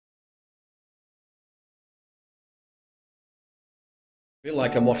Feel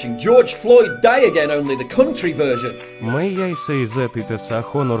like I'm watching George Floyd die again, only the country version. May I say that it is a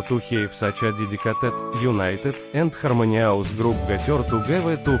honor to have such a dedicated, united, and harmonious group gathered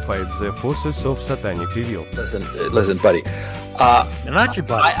together to fight the forces of satanic evil. Listen, buddy. I'm not your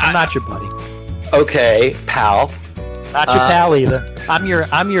buddy. I'm not your buddy. Okay, pal. Not your pal either. I'm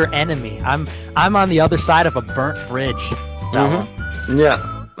your enemy. I'm on the other side of a burnt bridge. Yeah.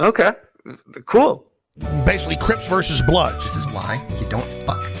 Okay. Cool. Basically, Crips versus Bloods. This is why you don't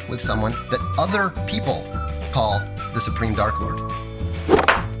fuck with someone that other people call the Supreme Dark Lord.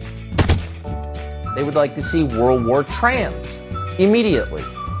 They would like to see World War Trans immediately.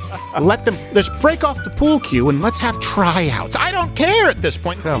 Let's break off the pool cue and let's have tryouts. I don't care at this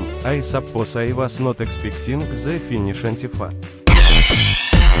point. I suppose I was not expecting the finish Antifa.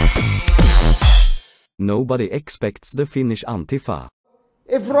 Nobody expects the Finnish Antifa.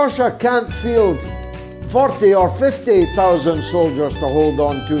 If Russia can't field 40 or 50,000 soldiers to hold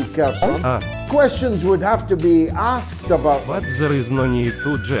on to Kherson, questions would have to be asked about. But there is no need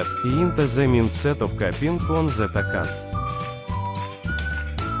to jet into the mindset of copying on that account.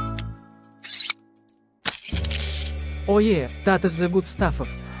 Oh yeah, that is the good stuff.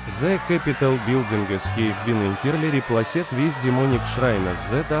 The Capitol buildings have been entirely replaced with demonic shrines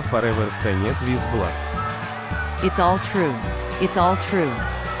that are forever stained with blood. It's all true. It's all true.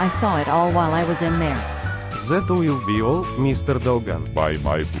 I saw it all while I was in there. That will be all, Mr. Dogan. By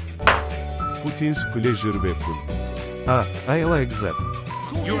my Putin's pleasure weapon. I like that.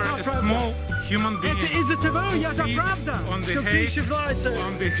 You are a small human being. On the hate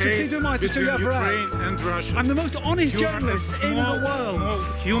between Ukraine and Russia. I'm the most honest journalist in the world.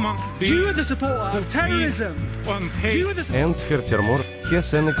 Human being. You are the supporter of terrorism. On hate. And furthermore,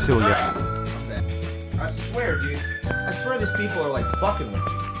 has an excellent. I swear, dude. I swear these people are like fucking with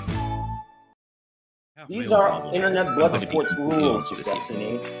you. These are internet blood sports rules,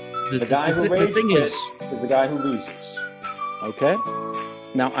 Destiny. The guy who rages is the guy who loses. Okay?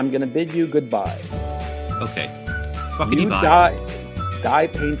 Now I'm gonna bid you goodbye. Okay. You die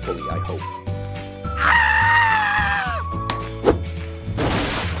painfully, I hope.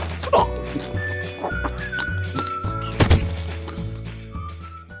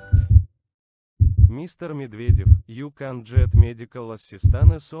 Mr. Medvedev, you can get medical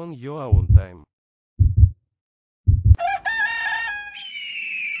assistance on your own time.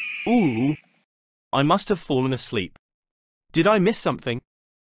 Ooh, I must have fallen asleep. Did I miss something?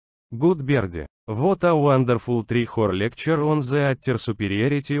 Good birdie. What a wonderful 3-hour lecture on the utter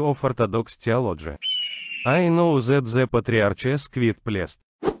superiority of Orthodox theology. I know that the Patriarch is quite pleased.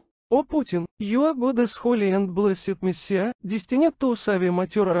 O Putin, your God is holy and blessed Messiah, destined to save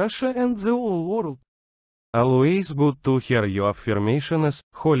mature Russia and the whole world. Always good to hear your affirmations,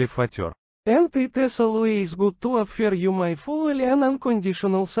 Holy Father. And it is always good to offer you my full and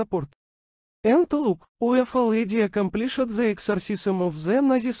unconditional support. And look, we have already accomplished the exorcism of the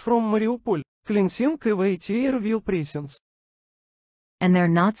Nazis from Mariupol, cleansing away their evil presence. And their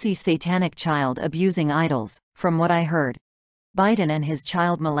Nazi satanic child abusing idols, from what I heard. Biden and his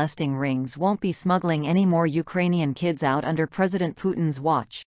child molesting rings won't be smuggling any more Ukrainian kids out under President Putin's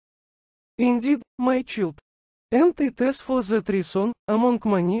watch. Indeed, my child. And it is for that reason, among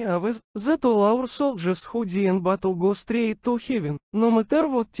many others, that all our soldiers who die in battle go straight to heaven, no matter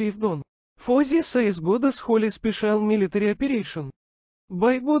what they've done. For this is God's holy special military operation.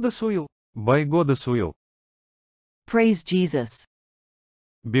 By God's will. By God's will. Praise Jesus.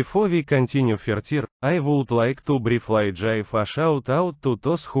 Before we continue further, I would like to briefly give a shout out to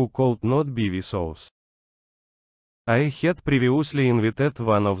those who could not be with us. I had previously invited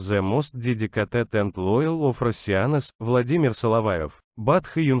one of the most dedicated and loyal of Russians, Vladimir Solovayev, but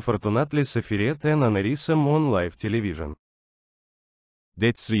he unfortunately suffered an aneurysm on live television.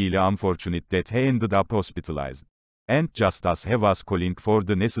 That's really unfortunate that he ended up hospitalized. And just as he was calling for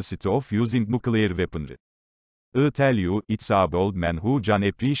the necessity of using nuclear weaponry. I tell you, it's a bold man who can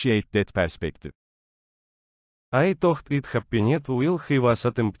appreciate that perspective. I thought it happened while he was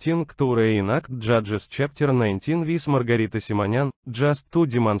attempting to reenact Judges chapter 19 with Margarita Simonyan, just to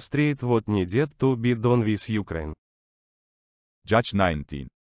demonstrate what needed to be done with Ukraine. Judge 19.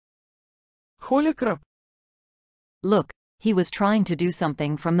 Holy crap! Look, he was trying to do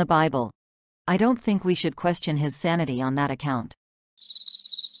something from the Bible. I don't think we should question his sanity on that account.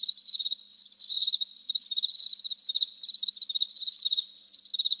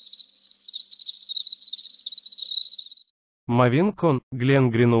 Moving on, Glenn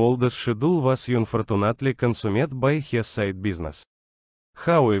Greenwald's schedule was unfortunately consumed by his side business.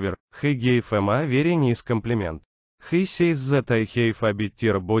 However, he gave him a very nice compliment. He says that I have a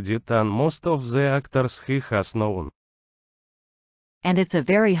better body than most of the actors he has known. And it's a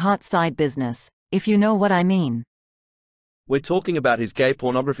very hot side business, if you know what I mean. We're talking about his gay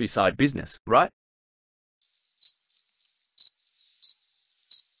pornography side business, right?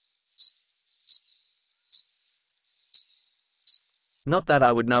 Not that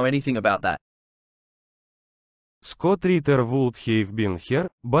I would know anything about that. Scott Ritter would have been here,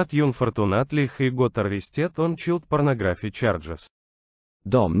 but unfortunately he got arrested on child pornography charges.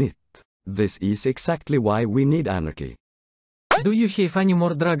 Damn it. This is exactly why we need anarchy. Do you have any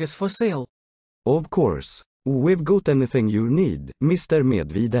more drugs for sale? Of course. We've got anything you need, Mr.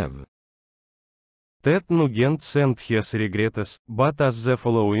 Medvedev. Ted Nugent sent his regrets, but as the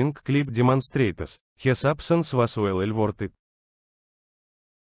following clip demonstrates, his absence was well worth it.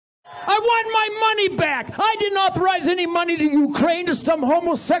 I want my money back! I didn't authorize any money to Ukraine to some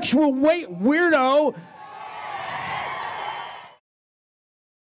homosexual weirdo!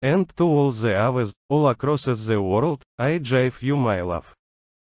 And to all the others, all across the world, I give you my love.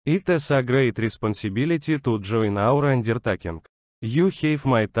 It is a great responsibility to join our undertaking. You have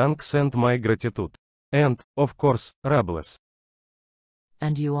my thanks and my gratitude. And, of course, Rables.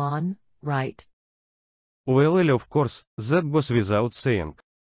 And Yuan, right? Well, of course, that goes without saying.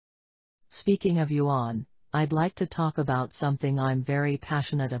 Speaking of Yuan, I'd like to talk about something I'm very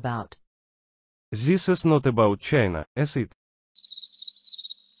passionate about. This is not about China, is it?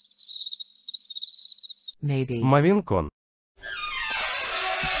 Maybe. Mavinkon.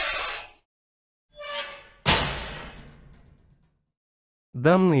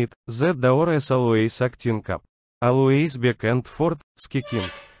 Damn it, that door is always acting up. Always back and forth, kicking.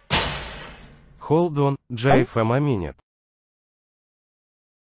 Hold on, jive a minute.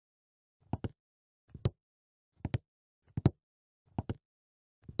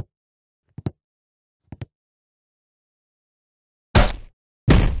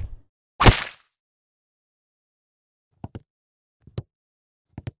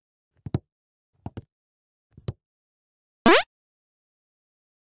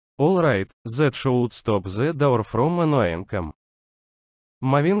 Alright, that should stop the door from annoying him.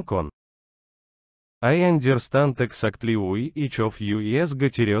 Mavinkon. I understand exactly why each of you is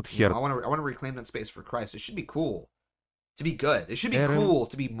getting here. I want to reclaim that space for Christ. It should be cool to be good. It should be cool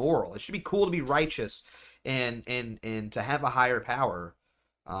to be moral. It should be cool to be righteous and to have a higher power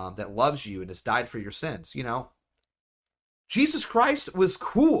that loves you and has died for your sins, you know? Jesus Christ was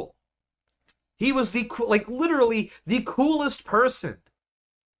cool. He was literally the coolest person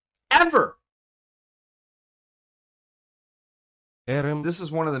ever. This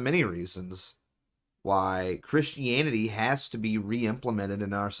is one of the many reasons why Christianity has to be re-implemented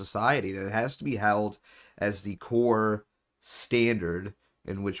in our society. It has to be held as the core standard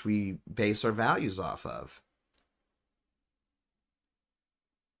in which we base our values off of.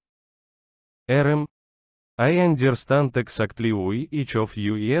 I understand exactly why each of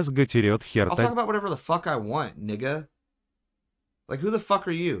you is getting here. I'll talk about whatever the fuck I want, nigga. Like, who the fuck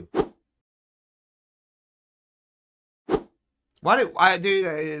are you?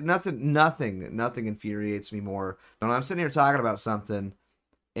 Dude, nothing infuriates me more than when I'm sitting here talking about something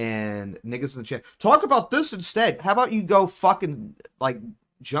and niggas in the chat, talk about this instead. How about you go fucking, like,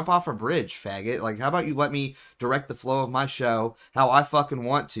 jump off a bridge, faggot? Like, how about you let me direct the flow of my show how I fucking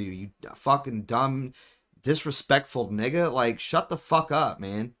want to, you fucking dumb, disrespectful nigga? Like, shut the fuck up,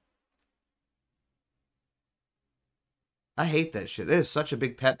 man. I hate that shit. It is such a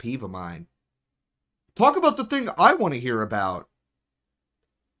big pet peeve of mine. Talk about the thing I want to hear about.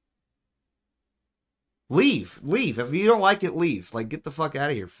 Leave. If you don't like it, leave. Like, get the fuck out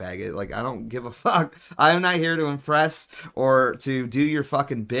of here, faggot. Like, I don't give a fuck. I am not here to impress or to do your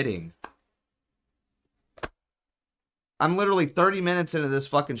fucking bidding. I'm literally 30 minutes into this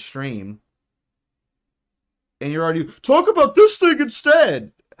fucking stream. And you're already, talk about this thing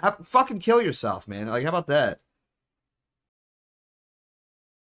instead. Fucking kill yourself, man. Like, how about that?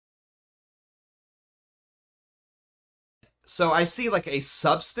 So I see like a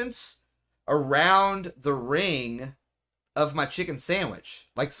substance around the ring of my chicken sandwich.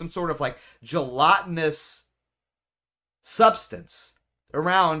 Like some sort of like gelatinous substance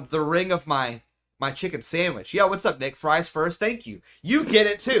around the ring of my chicken sandwich. Yo, what's up, Nick? Fries first? Thank you. You get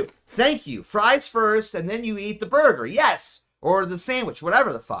it too. Thank you. Fries first and then you eat the burger. Yes. Or the sandwich,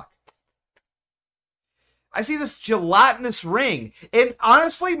 whatever the fuck. I see this gelatinous ring. And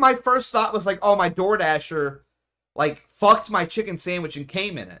honestly, my first thought was like, oh, my DoorDasher like fucked my chicken sandwich and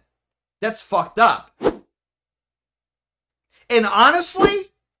came in it. That's fucked up. And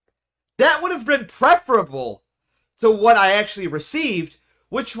honestly, that would have been preferable to what I actually received,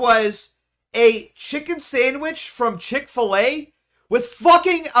 which was a chicken sandwich from Chick-fil-A with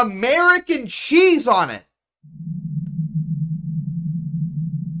fucking American cheese on it.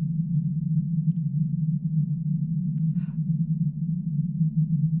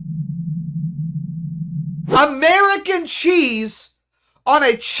 American cheese on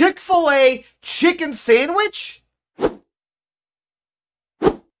a Chick-fil-A chicken sandwich?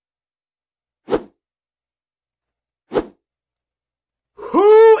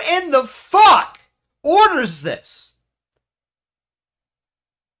 Who in the fuck orders this?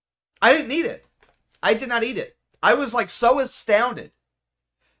 I didn't eat it. I did not eat it. I was like so astounded.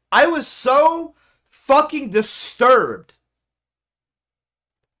 I was so fucking disturbed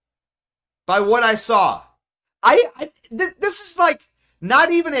by what I saw. This is like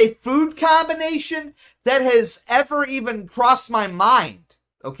not even a food combination that has ever even crossed my mind,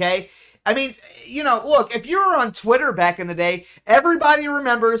 okay? I mean, you know, look, if you were on Twitter back in the day, everybody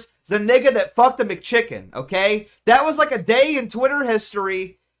remembers the nigga that fucked the McChicken, okay? That was like a day in Twitter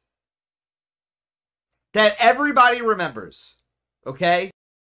history that everybody remembers, okay?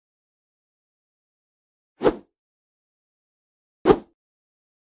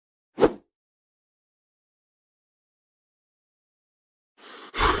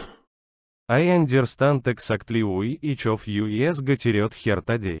 I understand exactly why each of you is gathered here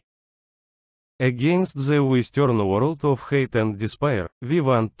today. Against the Western world of hate and despair, we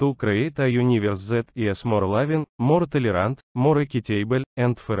want to create a universe that is more loving, more tolerant, more equitable,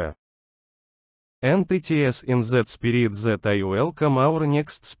 and fair. And it is in that spirit that I welcome our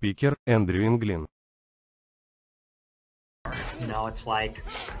next speaker, Andrew Englin. You know, it's like,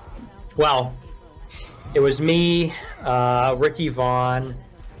 well, it was me, Ricky Vaughn,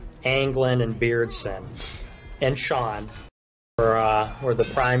 Anglin, and Beardson, and Sean were the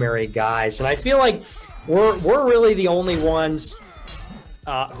primary guys, and I feel like we're really the only ones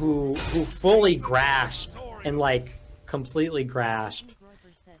who fully grasp and like completely grasp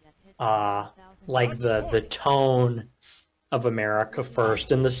like the tone of America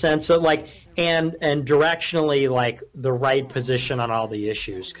first, in the sense of like and directionally like the right position on all the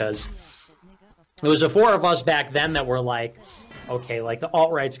issues, because it was the four of us back then that were like, okay, like the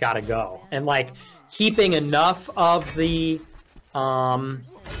alt-right's got to go, and like keeping enough of the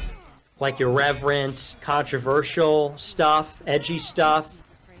like irreverent, controversial stuff, edgy stuff,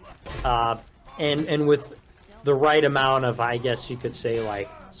 and with the right amount of, I guess you could say, like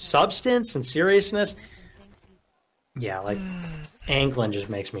substance and seriousness. Yeah, like Anglin just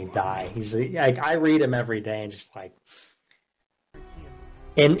makes me die. He's like, I read him every day and just like,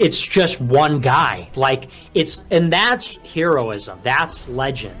 and it's just one guy. Like and that's heroism. That's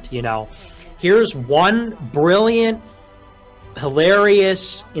legend, you know. Here's one brilliant,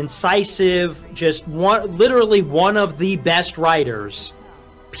 hilarious, incisive, just literally one of the best writers,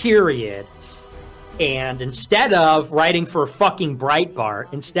 period. And instead of writing for fucking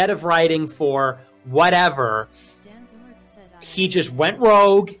Breitbart, instead of writing for whatever, he just went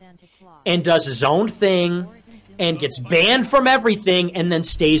rogue and does his own thing and gets banned from everything, and then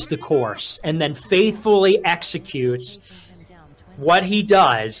stays the course, and then faithfully executes what he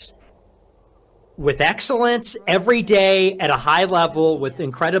does with excellence every day at a high level with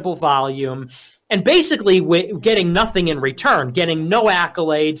incredible volume, and basically getting nothing in return, getting no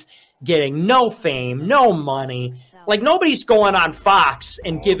accolades, getting no fame, no money. Like, nobody's going on Fox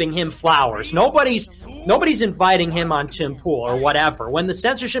and giving him flowers. Nobody's inviting him on Tim Pool or whatever. When the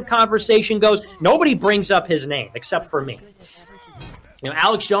censorship conversation goes, nobody brings up his name except for me. You know,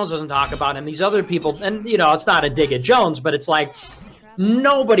 Alex Jones doesn't talk about him. These other people, and you know, it's not a dig at Jones, but it's like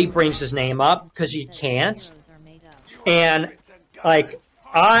nobody brings his name up because you can't. And like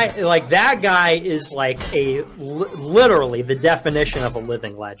that guy is like literally the definition of a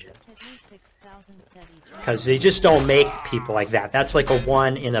living legend. Because they just don't make people like that. That's like a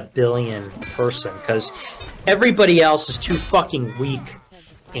 1 in a billion person. Because everybody else is too fucking weak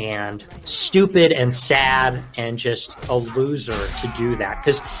and stupid and sad and just a loser to do that.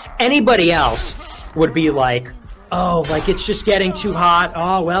 Because anybody else would be like, oh, like it's just getting too hot.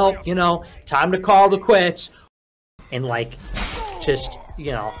 Oh, well, you know, time to call the quits. And like, just,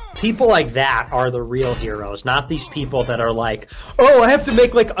 you know, people like that are the real heroes, not these people that are like, oh, I have to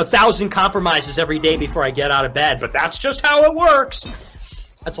make like 1,000 compromises every day before I get out of bed, but that's just how it works.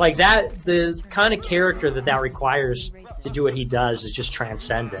 It's like that, the kind of character that requires to do what he does is just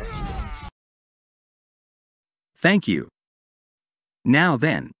transcendent. Thank you. Now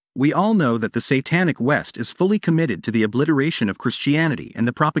then, we all know that the Satanic West is fully committed to the obliteration of Christianity and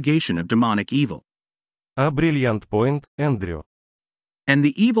the propagation of demonic evil. A brilliant point, Andrew. And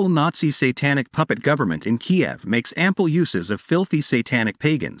the evil Nazi satanic puppet government in Kiev makes ample uses of filthy satanic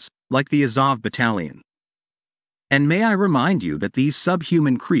pagans, like the Azov Battalion. And may I remind you that these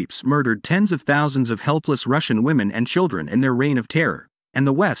subhuman creeps murdered tens of thousands of helpless Russian women and children in their reign of terror, and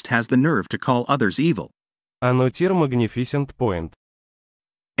the West has the nerve to call others evil. Another magnificent point.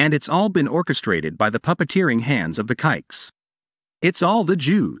 And it's all been orchestrated by the puppeteering hands of the kikes. It's all the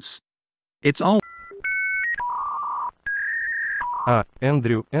Jews. It's all...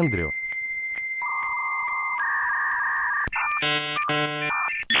 Andrew.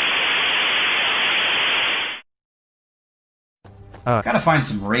 Gotta find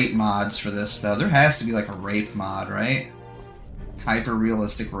some rape mods for this though. There has to be like a rape mod, right?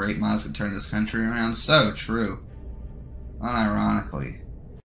 Hyper-realistic rape mods could turn this country around. So true. Unironically.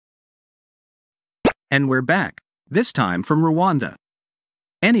 And we're back, this time from Rwanda.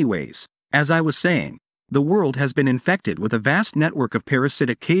 Anyways, as I was saying, the world has been infected with a vast network of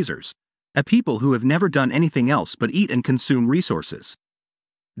parasitic Khazars, a people who have never done anything else but eat and consume resources.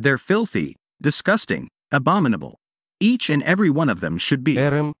 They're filthy, disgusting, abominable. Each and every one of them should be...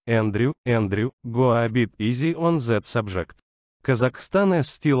 Andrew, go a bit easy on that subject. Kazakhstan is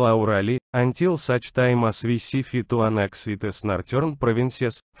still our ally, until such time as we see fit to annex its northern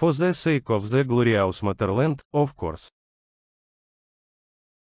provinces, for the sake of the glorious motherland, of course.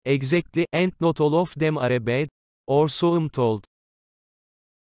 Exactly, and not all of them are bad, or so I'm told.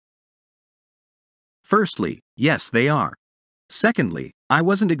 Firstly, yes they are. Secondly, I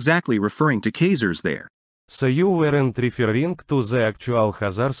wasn't exactly referring to Khazars there. So you weren't referring to the actual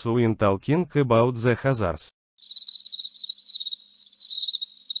Khazars when talking about the Khazars.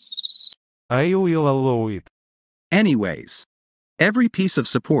 I will allow it. Anyways, every piece of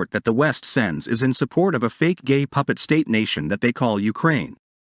support that the West sends is in support of a fake gay puppet state nation that they call Ukraine.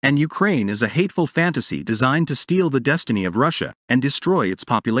 And Ukraine is a hateful fantasy designed to steal the destiny of Russia and destroy its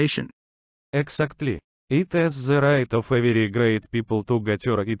population. Exactly. It is the right of a very great people to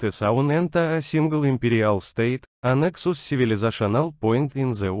gather its own and a single imperial state, a nexus civilizational point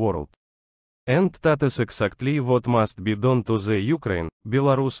in the world. And that is exactly what must be done to the Ukraine,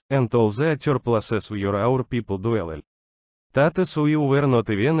 Belarus, and all the other places where our people dwell. That is why we're not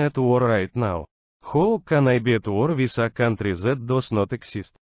even at war right now. How can I be at war with a country that does not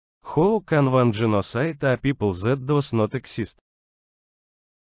exist? How can one genocide a people that does not exist?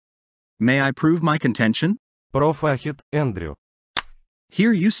 May I prove my contention? Proof ahead, Andrew.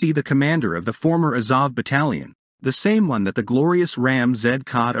 Here you see the commander of the former Azov Battalion, the same one that the glorious Ram Zed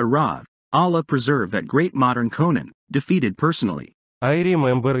Kod Arav, Allah preserve that great modern Conan, defeated personally. I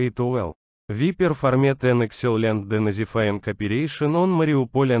remember it well. We performed an excellent denazifying operation on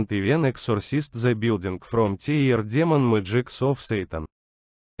Mariupol and even exorcised the building from tier demon magics of Satan.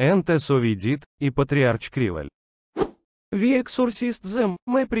 And so we did, Patriarch Krill. We exorcised them,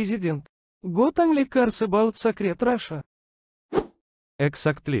 my president. God only cares about sacred Russia.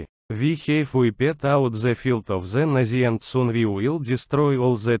 Exactly. We have wiped out the field of the Nazi and soon we will destroy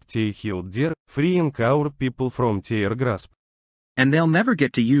all that they held dear, freeing our people from their grasp. And they'll never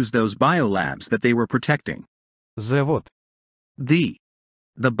get to use those biolabs that they were protecting. The what? The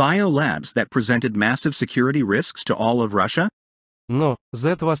biolabs that presented massive security risks to all of Russia? No,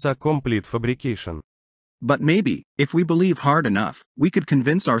 that was a complete fabrication. But maybe, if we believe hard enough, we could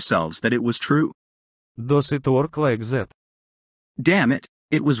convince ourselves that it was true. Does it work like that? Damn it,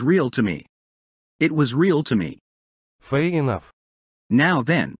 it was real to me. It was real to me. Fair enough. Now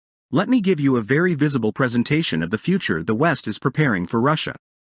then, let me give you a very visible presentation of the future the West is preparing for Russia.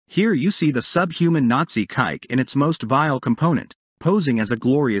 Here you see the subhuman Nazi kike in its most vile component, posing as a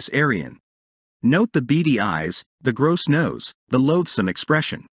glorious Aryan. Note the beady eyes, the gross nose, the loathsome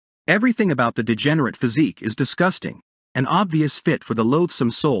expression. Everything about the degenerate physique is disgusting, an obvious fit for the loathsome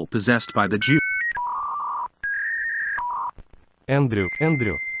soul possessed by the Jew. Andrew.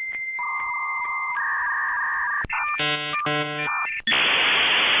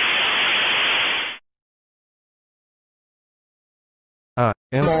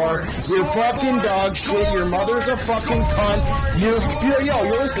 You fucking dog shit, your mother's a fucking cunt. Yo,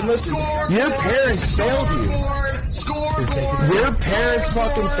 listen. Your parents failed you. Your parents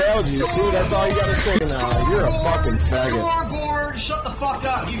fucking failed you. See, that's all you gotta say now. You're a fucking faggot. Scoreboard! Shut the fuck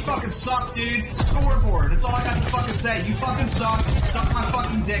up. You fucking suck, dude. Scoreboard. That's all I got to fucking say. You fucking suck. Suck my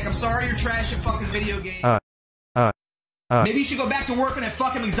fucking dick. I'm sorry you're trash at fucking video games. Maybe you should go back to working at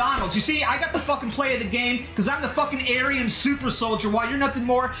fucking McDonald's. You see, I got the fucking play of the game because I'm the fucking Aryan super soldier while you're nothing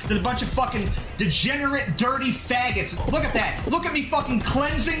more than a bunch of fucking degenerate, dirty faggots. Look at that. Look at me fucking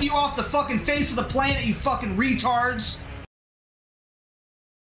cleansing you off the fucking face of the planet, you fucking retards.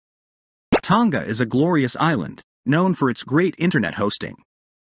 Tonga is a glorious island, known for its great internet hosting.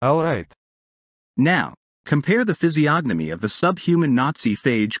 Alright. Now, compare the physiognomy of the subhuman Nazi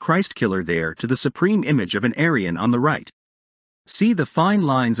phage Christ killer there to the supreme image of an Aryan on the right. See the fine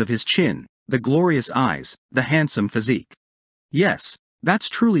lines of his chin, the glorious eyes, the handsome physique. Yes, that's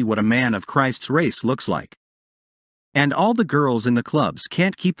truly what a man of Christ's race looks like. And all the girls in the clubs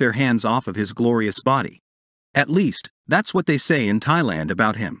can't keep their hands off of his glorious body. At least, that's what they say in Thailand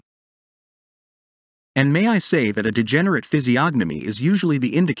about him. And may I say that a degenerate physiognomy is usually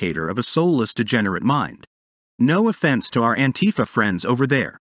the indicator of a soulless degenerate mind. No offense to our Antifa friends over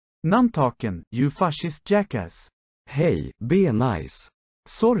there. Nantaken, you fascist jackass. Hey, be nice.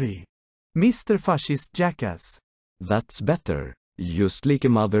 Sorry. Mr. Fascist jackass. That's better. Just like a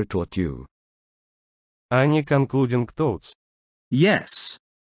mother taught you. Any concluding thoughts? Yes.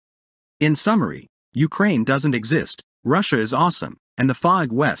 In summary, Ukraine doesn't exist, Russia is awesome, and the Far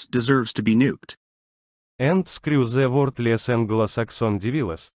West deserves to be nuked. And screw the worthless Anglo-Saxon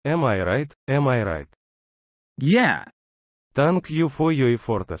devils, am I right, am I right? Yeah. Thank you for your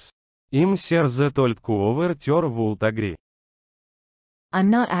efforts. I'm sure that all co-overture would agree. I'm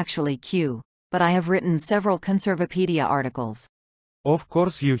not actually Q, but I have written several Conservapedia articles. Of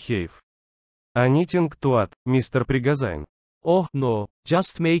course you have. Anything to add, Mr. Prigazine? Oh no,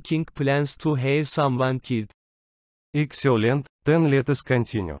 just making plans to have someone killed. Excellent, then let us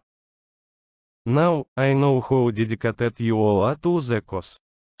continue. Now, I know how dedicated you all are to the cause.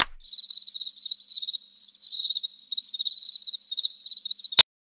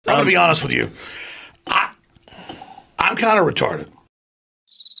 I'm gonna be honest with you. I'm kind of retarded.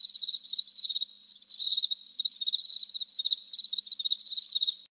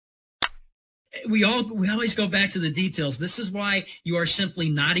 We always go back to the details. This is why you are simply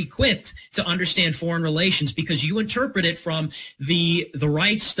not equipped to understand foreign relations, because you interpret it from the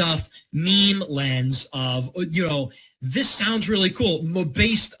right stuff meme lens of, you know, this sounds really cool.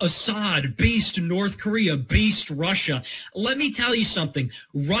 Based Assad, based North Korea, based Russia. Let me tell you something.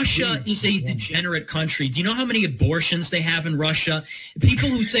 Russia is a degenerate country. Do you know how many abortions they have in Russia? People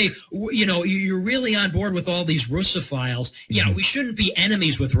who say, you know, you're really on board with all these Russophiles. Yeah, we shouldn't be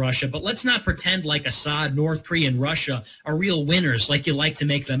enemies with Russia, but let's not pretend like Assad, North Korea, and Russia are real winners like you like to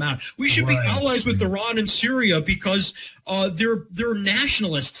make them out. We should be allies with Iran and Syria because they're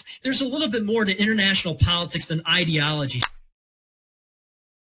nationalists. There's a little bit more to international politics than ideology.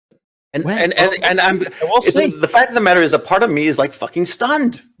 And I'm the fact of the matter is, a part of me is like fucking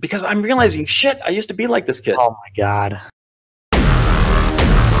stunned because I'm realizing, shit, I used to be like this kid. Oh my God.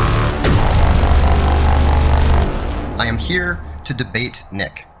 I am here to debate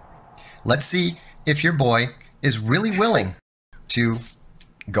Nick. Let's see if your boy is really willing to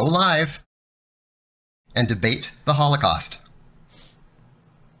go live and debate the Holocaust.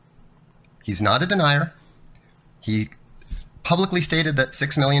 He's not a denier. He publicly stated that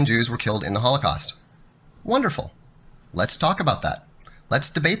 6 million Jews were killed in the Holocaust. Wonderful. Let's talk about that.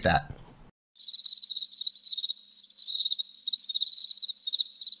 Let's debate that.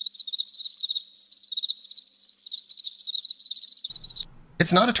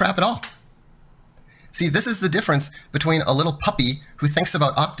 It's not a trap at all. See, this is the difference between a little puppy who thinks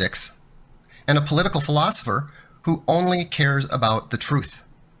about optics and a political philosopher who only cares about the truth.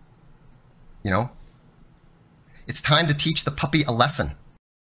 You know? It's time to teach the puppy a lesson.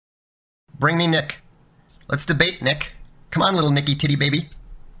 Bring me Nick. Let's debate, Nick. Come on, little Nicky titty baby.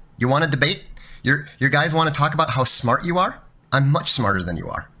 You want to debate? Your guys want to talk about how smart you are? I'm much smarter than you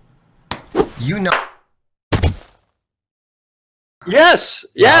are. You know. Yes.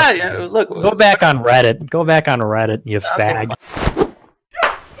 Yeah. Look. Go back on Reddit. Go back on Reddit, you fag.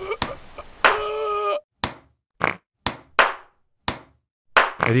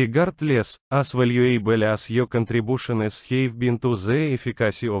 Regardless, as valuable as your contributions have been to the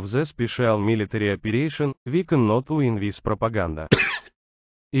efficacy of the special military operation, we cannot win with propaganda.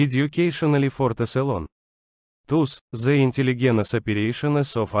 Educationally fortes alone. Thus, the intelligence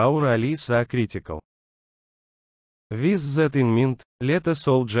operations of our allies are critical. With that in mind, let us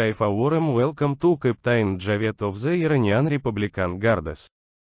all give a warm welcome to Captain Javed of the Iranian Republican Guards.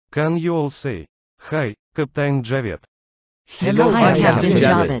 Can you all say, "Hi, Captain Javed"? Hello, Hi, Captain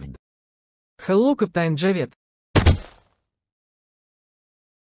Javed. Hello, Captain Javed.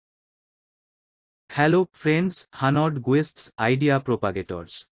 Hello, friends, Hanod Guests, idea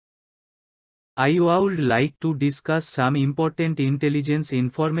propagators. I would like to discuss some important intelligence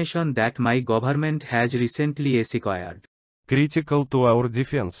information that my government has recently acquired. Critical to our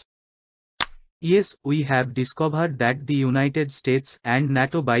defense. Yes, we have discovered that the United States, and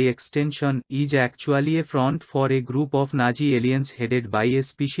NATO by extension, is actually a front for a group of Nazi aliens headed by a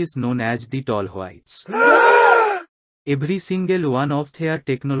species known as the Tall Whites. Every single one of their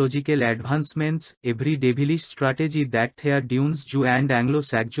technological advancements, every devilish strategy that their dunes Jew and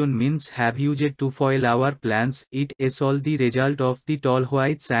Anglo-Saxon means have used to foil our plans, it is all the result of the Tall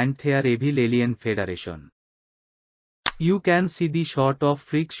Whites and their evil alien federation. You can see the sort of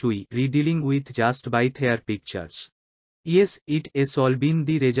freaks we are dealing with just by their pictures. Yes, it has all been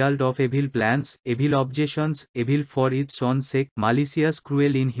the result of evil plans, evil obsessions, evil for its own sake, malicious,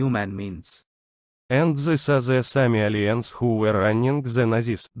 cruel, inhuman means. And these are the same aliens who were running the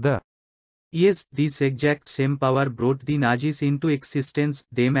Nazis, da. Yes, this exact same power brought the Nazis into existence,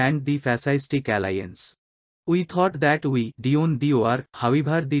 them and the fascistic alliance. We thought that we won the war,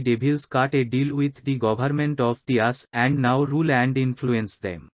 however the devils cut a deal with the government of the US and now rule and influence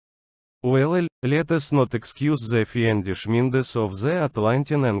them. Well, let us not excuse the fiendish minds of the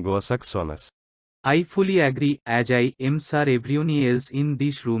Atlantean Anglo-Saxons. I fully agree, as I am sure everyone else in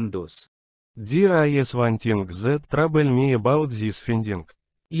this room does. Dear I is wanting that trouble me about this finding.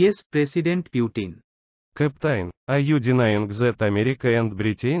 Yes, President Putin. Captain, are you denying that America and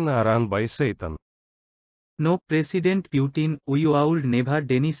Britain are run by Satan? No, President Putin, we would never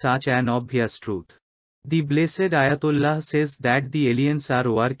deny such an obvious truth. The blessed Ayatollah says that the aliens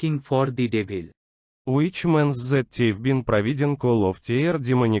are working for the devil. Which means that they've been providing all of their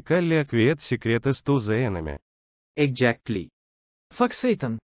demonical acquired secrets to the enemy. Exactly. Fuck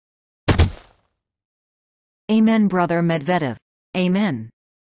Satan. Amen, brother Medvedev. Amen.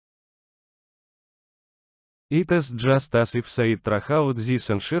 It is just as if they track out this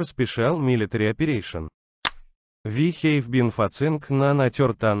ensure special military operation. We have been focusing on a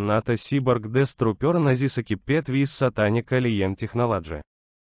certain NATO cyborg death trooper Nazis equipped with satanic alien technology.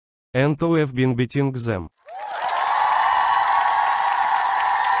 And we have been beating them.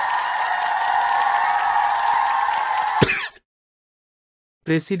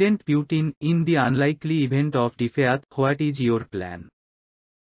 President Putin, in the unlikely event of defeat, what is your plan?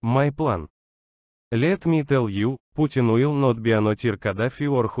 My plan. Let me tell you, Putin will not be another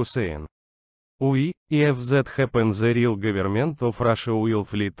Gaddafi or Hussein. If that happens, the real government of Russia will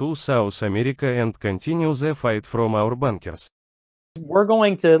flee to South America and continue the fight from our bunkers. We're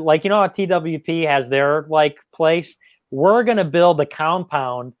going to, like, you know how TWP has their, like, place? We're going to build a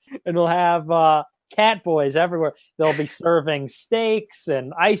compound, and we'll have cat boys everywhere. They'll be serving steaks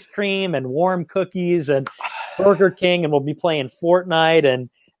and ice cream and warm cookies and Burger King, and we'll be playing Fortnite, and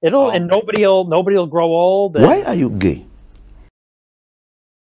and nobody'll grow old. And Why are you gay?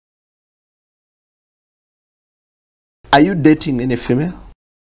 Are you dating any female?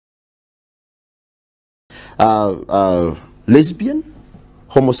 Lesbian?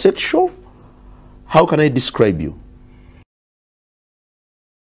 Homosexual? How can I describe you?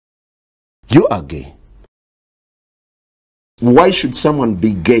 You are gay. Why should someone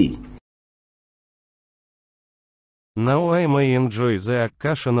be gay? Now I may enjoy the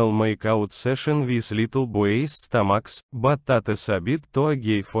occasional make-out session with little boys' stomachs, but that is a bit too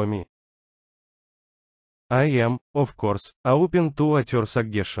gay for me. I am, of course, open to other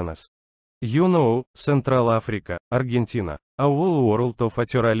suggestions. You know, Central Africa, Argentina, a whole world of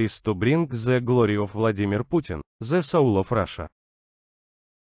naturalists to bring the glory of Vladimir Putin, the soul of Russia.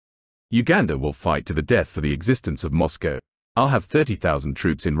 Uganda will fight to the death for the existence of Moscow. I'll have 30,000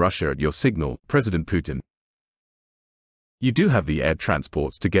 troops in Russia at your signal, President Putin. You do have the air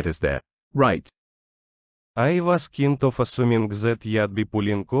transports to get us there, right? I was kind of assuming that you'd be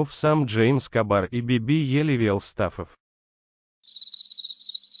pulling off some James Cabar и BB level stuff.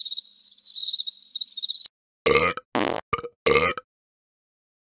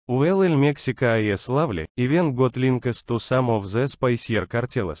 Well, in Mexico is lovely, even got links to some of the spicier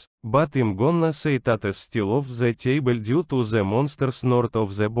cartels, but I'm gonna say that is still off the table due to the monsters north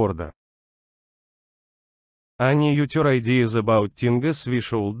of the border. Any your ideas about things we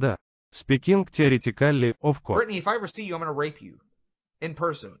should do? Speaking theoretically, of course. Brittany, if I ever see you, I'm gonna rape you. In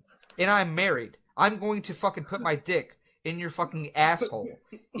person. And I'm married. I'm going to fucking put my dick in your fucking asshole.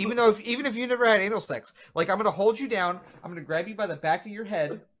 Even if you never had anal sex. Like, I'm gonna hold you down, I'm gonna grab you by the back of your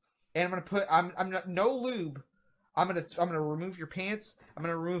head, and I'm gonna no lube. I'm gonna remove your pants, I'm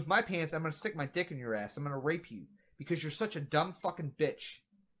gonna remove my pants, I'm gonna stick my dick in your ass. I'm gonna rape you. Because you're such a dumb fucking bitch.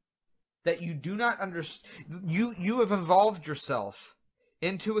 That you do not understand. You have involved yourself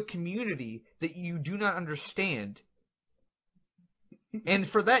into a community that you do not understand. And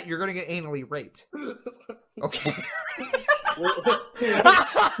for that, you're going to get anally raped. Okay.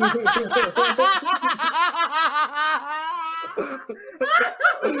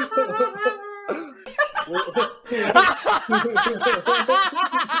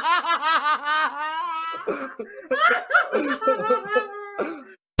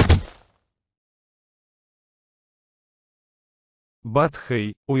 But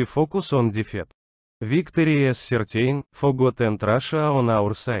hey, we focus on defeat. Victory is certain, forgot and Russia on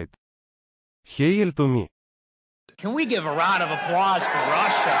our side. Hail to me. Can we give a round of applause for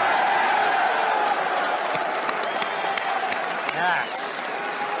Russia? Yes.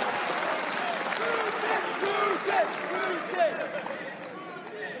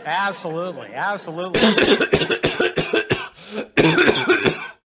 Absolutely. Absolutely.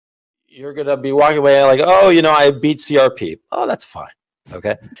 You're gonna be walking away like, oh, you know, I beat CRP. Oh, that's fine.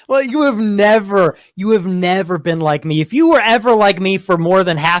 Okay. Well, you have never been like me. If you were ever like me for more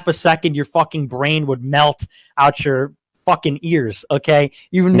than half a second, your fucking brain would melt out your fucking ears. Okay.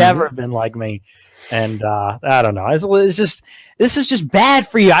 You've never been like me. And I don't know. It's just, this is just bad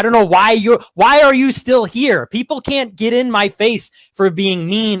for you. I don't know why are you still here? People can't get in my face for being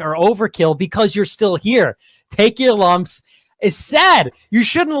mean or overkill because you're still here. Take your lumps. It's sad. You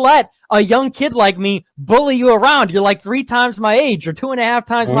shouldn't let a young kid like me bully you around. You're like 3 times my age or 2.5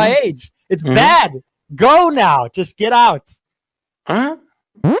 times my age. It's bad. Go now. Just get out. Huh?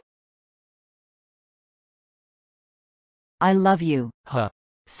 I love you. Huh.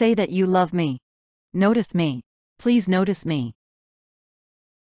 Say that you love me. Notice me. Please notice me.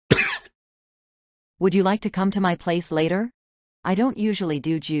 Would you like to come to my place later? I don't usually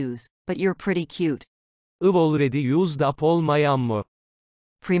do Jews, but you're pretty cute. I've already used up all my ammo.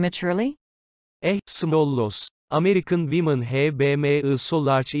 Prematurely? Small loss. American women HBME so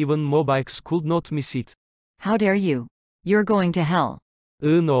large even mobikes could not miss it. How dare you? You're going to hell.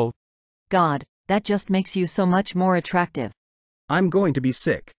 No. God, that just makes you so much more attractive. I'm going to be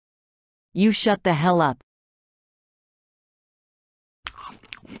sick. You shut the hell up.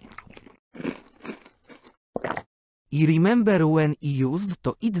 I remember when I used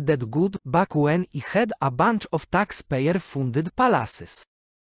to eat that good back when I had a bunch of taxpayer-funded palaces.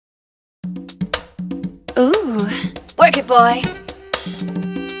 Ooh, work it, boy.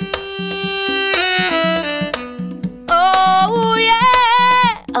 Oh,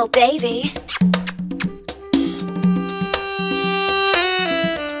 yeah. Oh, baby.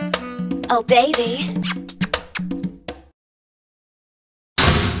 Oh, baby.